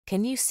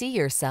Can you see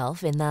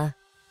yourself in the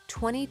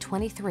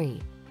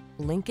 2023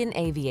 Lincoln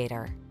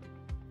Aviator?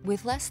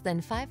 With less than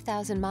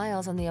 5,000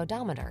 miles on the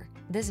odometer,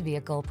 this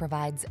vehicle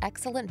provides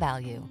excellent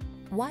value.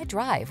 Why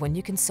drive when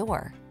you can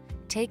soar?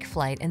 Take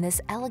flight in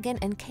this elegant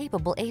and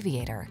capable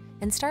Aviator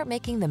and start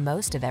making the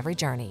most of every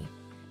journey.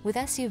 With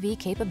SUV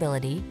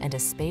capability and a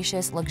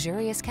spacious,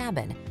 luxurious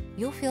cabin,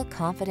 you'll feel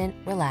confident,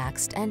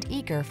 relaxed, and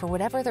eager for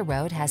whatever the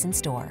road has in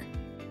store.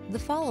 The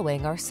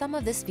following are some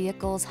of this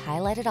vehicle's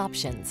highlighted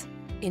options: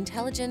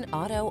 intelligent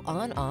auto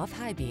on-off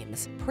high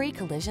beams,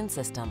 pre-collision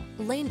system,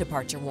 lane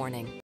departure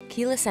warning,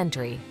 keyless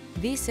entry,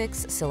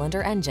 V6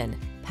 cylinder engine,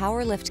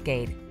 power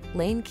liftgate,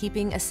 lane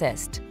keeping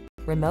assist,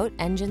 remote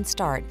engine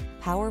start,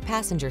 power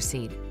passenger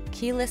seat,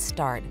 keyless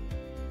start.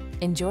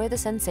 Enjoy the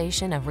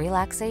sensation of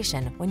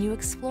relaxation when you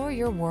explore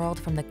your world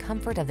from the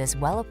comfort of this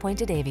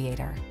well-appointed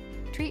Aviator.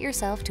 Treat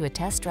yourself to a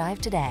test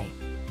drive today.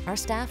 Our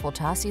staff will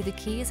toss you the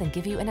keys and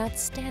give you an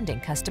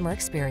outstanding customer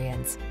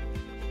experience.